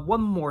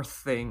 One more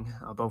thing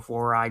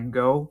before I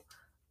go.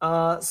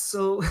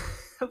 So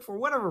for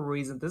whatever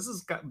reason, this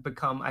has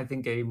become, I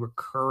think, a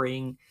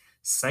recurring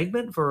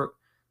segment for,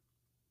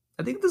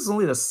 I think this is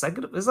only it's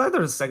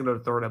either the second or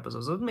the third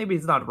episode, so maybe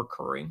it's not a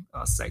recurring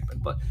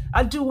segment, but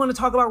I do want to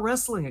talk about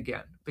wrestling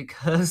again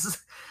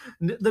because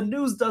the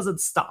news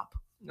doesn't stop.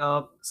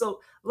 So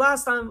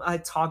last time I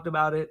talked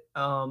about it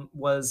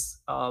was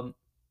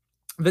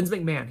Vince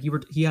McMahon.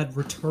 He had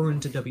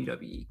returned to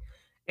WWE.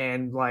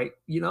 And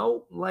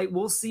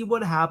we'll see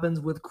what happens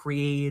with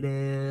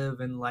creative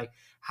and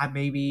how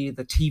maybe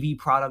the TV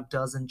product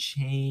doesn't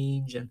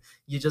change and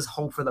you just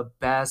hope for the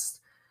best.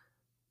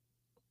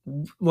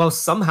 Well,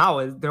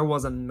 somehow there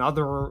was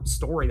another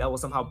story that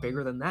was somehow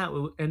bigger than that.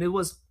 And it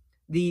was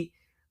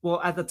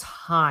at the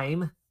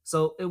time.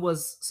 So it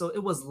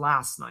was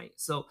last night.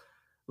 So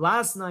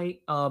last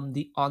night, on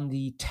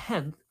the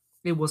 10th,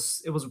 it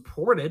was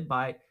reported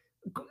by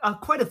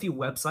quite a few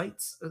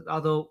websites,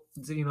 although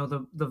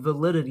the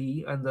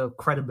validity and the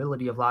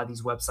credibility of a lot of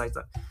these websites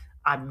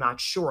I'm not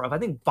sure of. I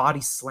think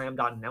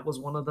bodyslam.net was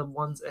one of the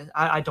ones.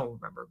 I don't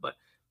remember, but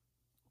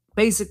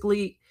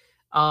basically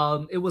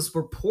it was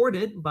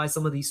reported by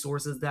some of these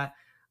sources that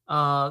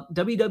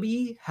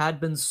WWE had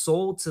been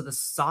sold to the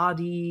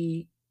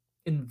Saudi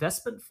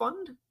investment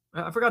fund.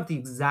 I forgot the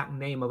exact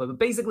name of it, but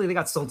basically they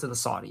got sold to the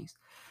Saudis.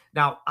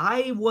 Now,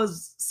 I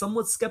was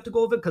somewhat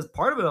skeptical of it because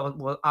part of it,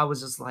 I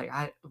was just like,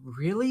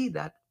 really?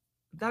 That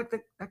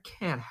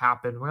can't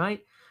happen,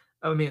 right?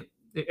 I mean,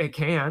 it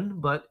can,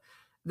 but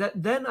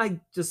then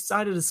I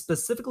decided to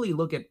specifically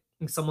look at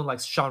someone like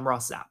Sean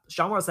Ross Sapp.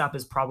 Sean Ross Sapp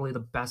is probably the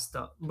best,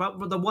 the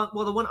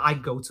one I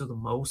go to the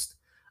most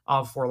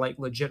for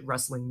legit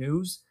wrestling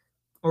news.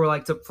 or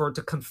like to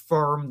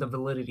confirm the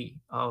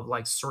validity of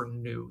like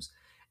certain news.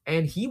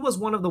 And he was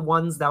one of the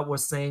ones that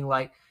was saying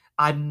like,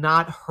 I've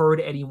not heard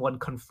anyone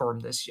confirm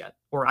this yet,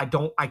 or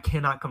I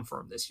cannot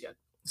confirm this yet.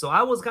 So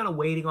I was kind of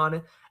waiting on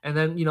it. And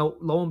then,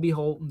 lo and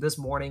behold, this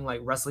morning,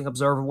 like Wrestling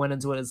Observer went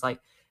into it. It's like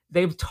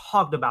they've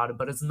talked about it,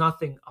 but it's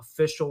nothing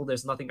official.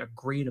 There's nothing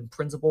agreed in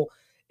principle.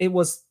 It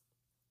was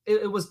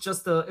it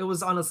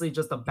was honestly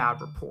just a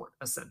bad report,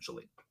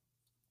 essentially.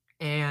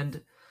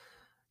 And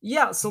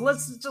yeah, so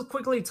let's just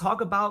quickly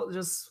talk about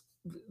just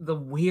the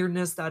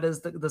weirdness that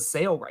is the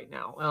sale right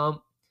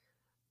now.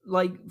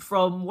 Like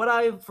from what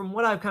I've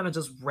kind of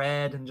just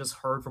read and just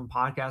heard from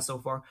podcasts so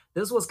far,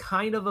 this was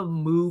kind of a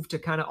move to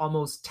kind of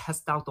almost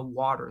test out the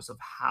waters of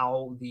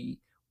how the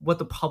what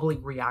the public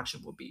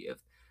reaction would be if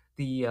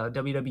the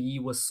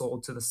WWE was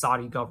sold to the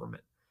Saudi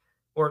government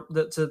or to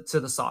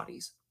the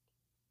Saudis.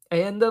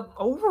 And the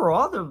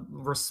overall the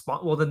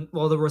response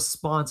the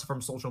response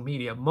from social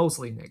media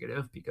mostly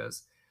negative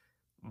because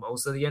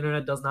most of the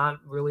internet does not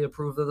really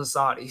approve of the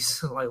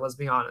Saudis. Like, let's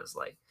be honest.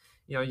 Like,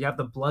 you have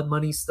the blood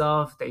money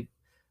stuff.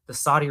 The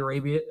Saudi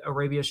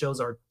Arabia shows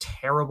are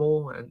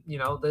terrible, and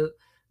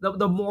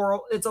the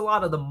moral. It's a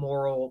lot of the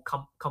moral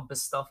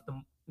compass stuff.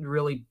 The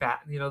really bad,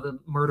 the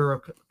murder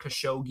of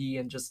Khashoggi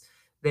and just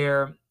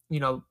their,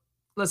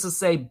 let's just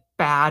say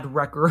bad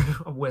record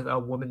with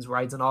women's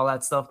rights and all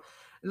that stuff.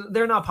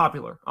 They're not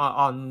popular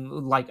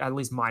on like at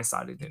least my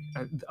side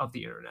of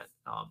the internet.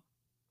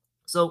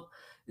 So,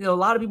 a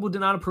lot of people do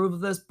not approve of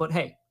this, but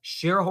hey,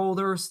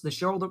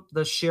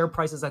 the share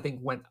prices I think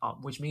went up,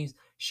 which means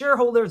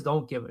shareholders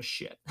don't give a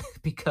shit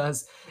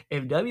because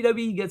if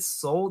WWE gets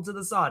sold to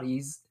the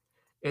Saudis,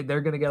 they're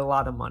gonna get a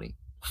lot of money.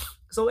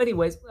 So,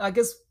 anyways, I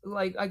guess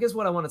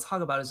what I want to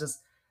talk about is just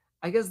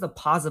I guess the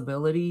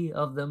possibility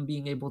of them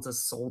being able to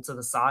sold to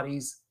the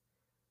Saudis.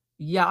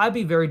 Yeah, I'd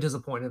be very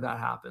disappointed if that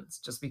happens,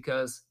 just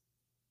because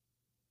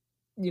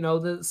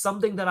the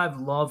something that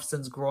I've loved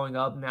since growing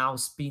up now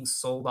is being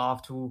sold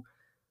off to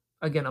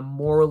again a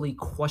morally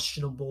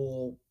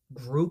questionable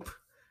group,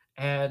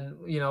 and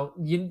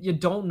you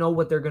don't know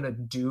what they're going to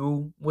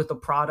do with the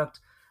product.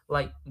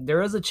 Like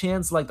there is a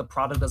chance like the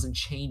product doesn't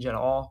change at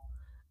all,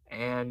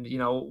 and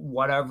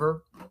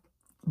whatever.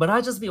 But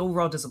I'd just be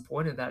overall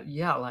disappointed that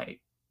yeah, like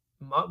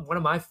one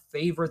of my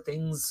favorite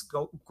things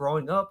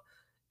growing up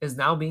is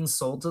now being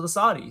sold to the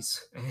Saudis.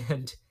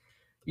 And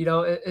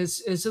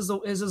it's just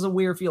a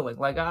weird feeling.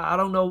 Like I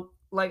don't know.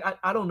 Like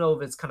I don't know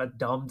if it's kind of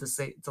dumb to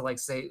say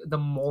the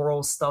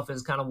moral stuff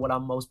is kind of what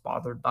I'm most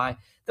bothered by.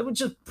 That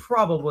which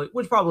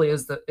probably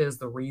is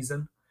the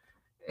reason.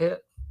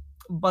 It,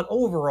 but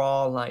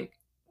overall, like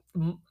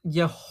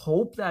you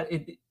hope that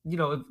it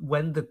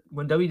when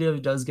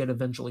WWE does get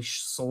eventually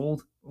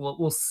sold,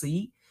 we'll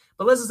see.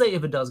 But let's just say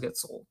if it does get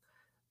sold,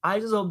 I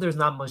just hope there's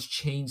not much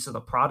change to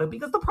the product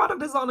because the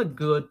product is on a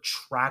good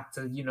track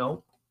to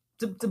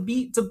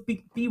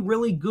be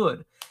really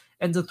good.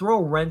 And to throw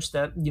a wrench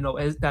that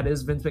that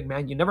is Vince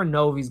McMahon, you never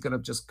know if he's gonna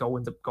just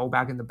go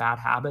back into bad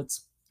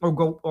habits or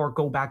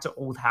go back to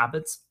old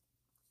habits,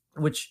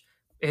 which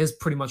is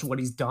pretty much what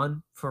he's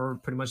done for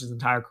pretty much his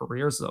entire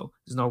career. So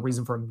there's no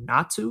reason for him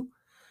not to.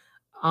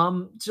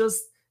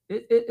 Just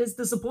it's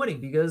disappointing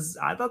because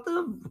I thought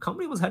the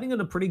company was heading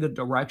in a pretty good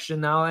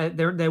direction. Now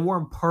they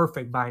weren't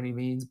perfect by any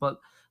means, but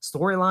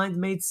storylines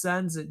made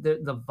sense.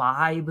 The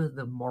vibe,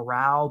 the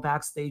morale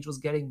backstage was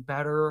getting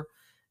better.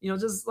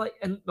 Just like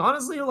and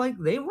honestly, like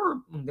they were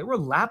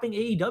lapping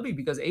AEW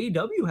because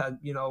AEW had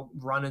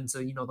run into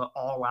the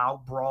all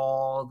out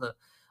brawl, the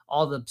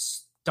all the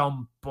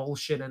dumb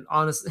bullshit, and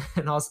honest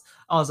and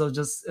also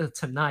just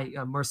tonight,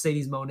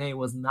 Mercedes Moné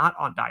was not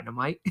on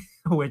Dynamite,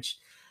 which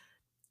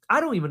I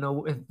don't even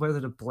know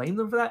whether to blame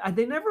them for that.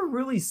 They never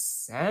really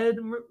said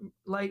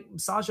like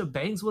Sasha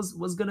Banks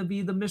was going to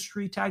be the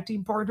mystery tag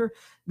team partner.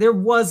 There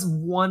was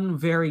one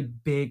very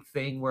big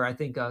thing where I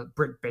think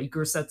Britt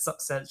Baker said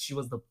she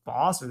was the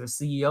boss or the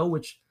CEO,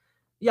 which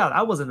yeah,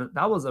 that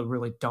was a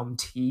really dumb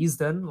tease.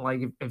 Then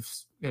like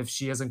if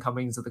she isn't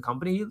coming into the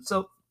company,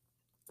 so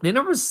they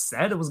never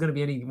said it was going to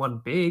be anyone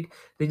big.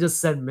 They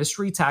just said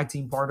mystery tag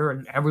team partner,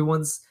 and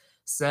everyone's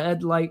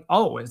said like,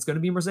 oh, it's going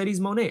to be Mercedes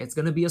Moné. It's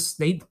going to be a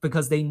state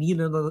because they need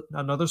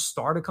another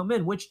star to come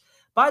in. Which,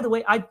 by the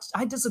way,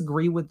 I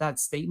disagree with that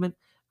statement.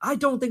 I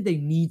don't think they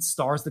need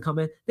stars to come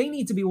in. They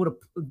need to be able to.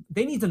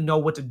 They need to know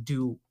what to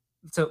do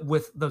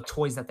with the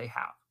toys that they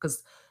have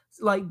because.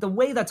 Like the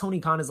way that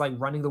Tony Khan is like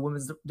running the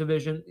women's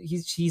division,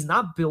 he's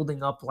not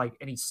building up like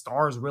any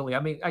stars really. I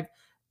mean,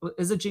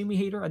 is it Jamie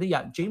Hayter? I think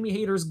yeah, Jamie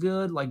Hayter's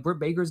good. Like Britt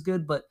Baker's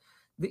good, but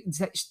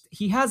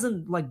he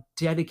hasn't like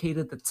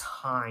dedicated the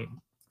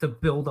time to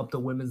build up the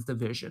women's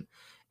division.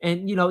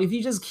 And if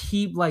you just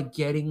keep like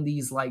getting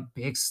these like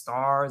big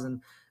stars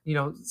and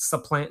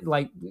supplant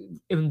like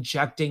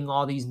injecting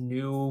all these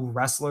new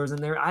wrestlers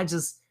in there,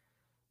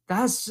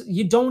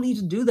 you don't need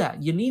to do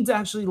that. You need to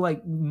actually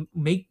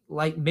make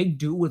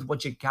do with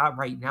what you got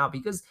right now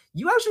because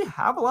you actually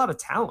have a lot of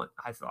talent,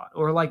 I thought.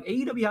 Or like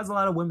AEW has a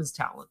lot of women's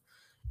talent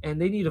and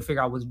they need to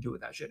figure out what to do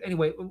with that shit.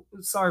 Anyway,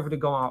 sorry for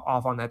going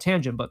off on that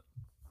tangent, but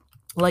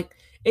Like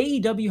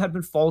AEW had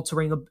been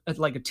faltering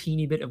like a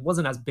teeny bit. It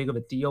wasn't as big of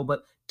a deal,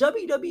 but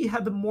WWE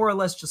had been more or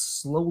less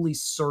just slowly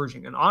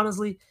surging. And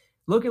honestly,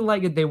 looking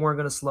like they weren't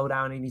going to slow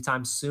down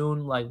anytime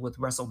soon, like with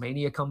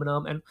WrestleMania coming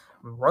up and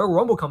Royal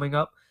Rumble coming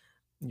up.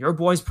 Your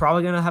boy's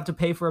probably going to have to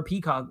pay for a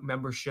Peacock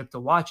membership to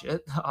watch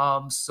it.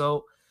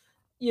 So,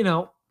 you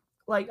know,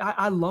 like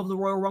I love the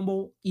Royal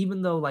Rumble,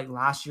 even though like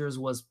last year's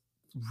was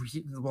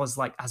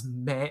like as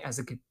meh as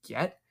it could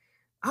get.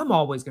 I'm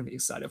always going to be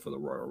excited for the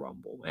Royal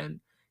Rumble. And,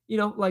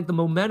 like the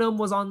momentum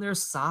was on their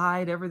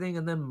side, everything.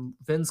 And then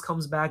Vince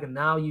comes back, and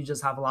now you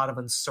just have a lot of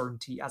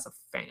uncertainty as a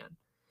fan.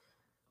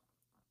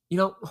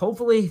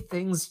 Hopefully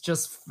things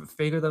just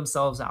figure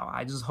themselves out.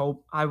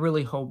 I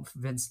really hope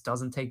Vince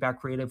doesn't take back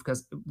creative,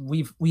 because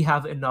we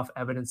have enough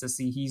evidence to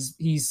see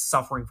he's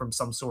suffering from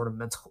some sort of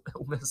mental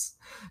illness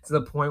to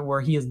the point where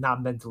he is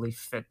not mentally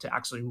fit to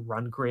actually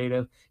run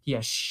creative. He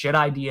has shit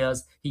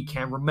ideas. He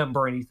can't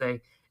remember anything,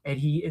 and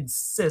he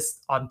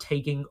insists on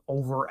taking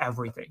over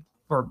everything,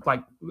 or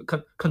like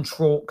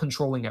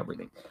controlling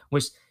everything,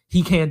 which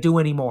he can't do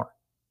anymore.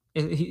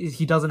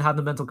 He doesn't have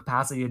the mental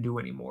capacity to do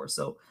anymore.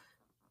 So,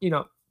 you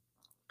know,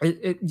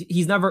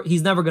 he's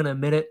never gonna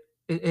admit it.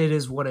 It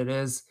is what it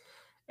is,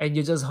 and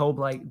you just hope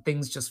like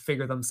things just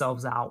figure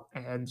themselves out,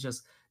 and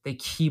just they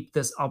keep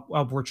this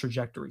upward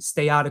trajectory.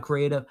 Stay out of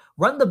creative.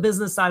 Run the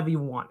business side if you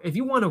want. If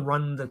you want to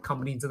run the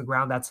company to the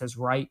ground, that's his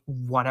right.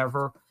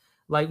 Whatever,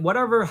 like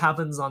whatever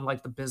happens on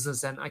like the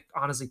business end, I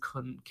honestly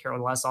couldn't care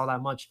less all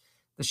that much.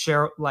 The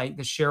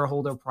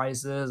shareholder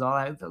prices, all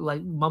that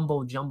like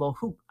mumbo jumbo.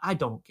 Who I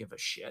don't give a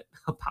shit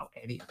about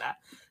any of that.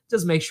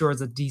 Just make sure it's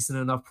a decent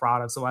enough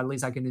product, so at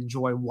least I can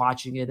enjoy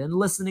watching it and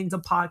listening to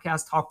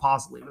podcasts talk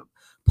positively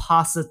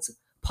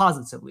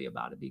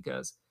about it,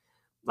 because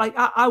like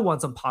I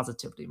want some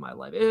positivity in my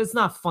life. It's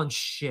not fun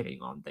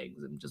shitting on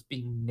things and just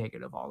being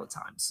negative all the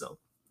time. So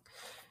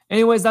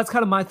anyways, that's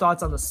kind of my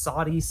thoughts on the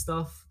Saudi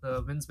stuff,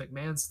 the Vince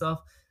McMahon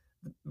stuff.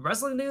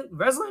 Wrestling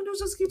news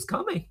just keeps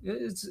coming.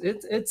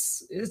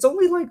 It's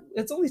only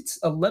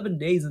 11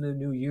 days in the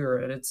new year,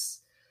 and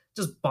it's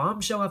just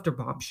bombshell after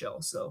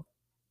bombshell. So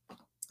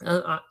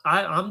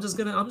I'm just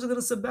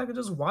gonna sit back and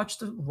just watch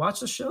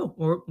the show,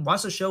 or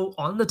watch the show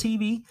on the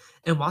TV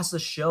and watch the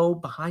show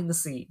behind the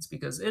scenes,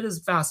 because it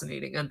is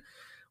fascinating. And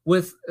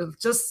with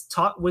just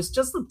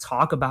the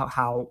talk about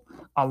how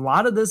a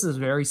lot of this is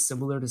very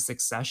similar to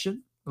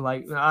Succession.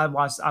 Like I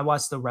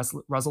watched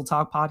the Wrestle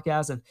Talk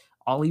podcast, and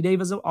Ollie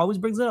Davis always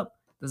brings it up.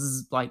 This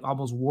is like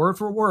almost word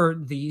for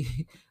word the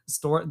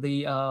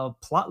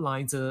plot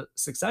line to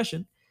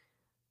Succession.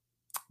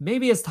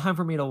 Maybe it's time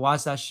for me to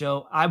watch that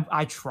show.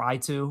 I try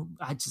to.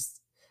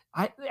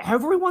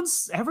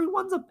 Everyone's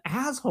an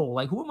asshole.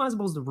 Like, who am I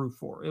supposed to root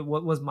for?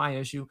 What was my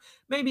issue?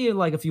 Maybe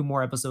like a few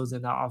more episodes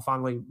and I'll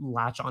finally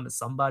latch on to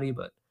somebody.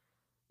 But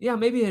yeah,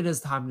 maybe it is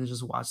time to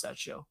just watch that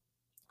show.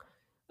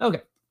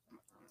 Okay.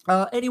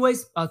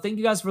 Anyways, thank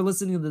you guys for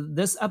listening to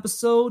this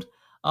episode.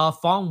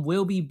 Fong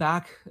will be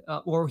back,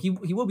 or he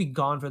will be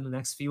gone for the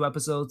next few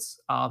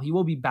episodes. He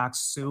will be back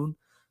soon.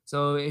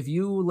 So if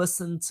you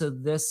listen to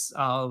this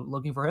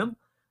looking for him,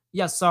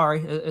 yeah,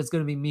 sorry, it's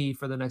gonna be me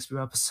for the next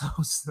few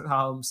episodes.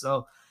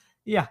 So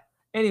yeah.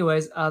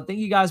 Anyways, thank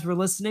you guys for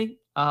listening.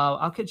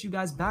 I'll catch you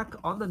guys back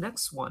on the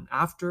next one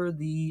after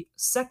the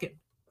second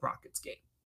Rockets game.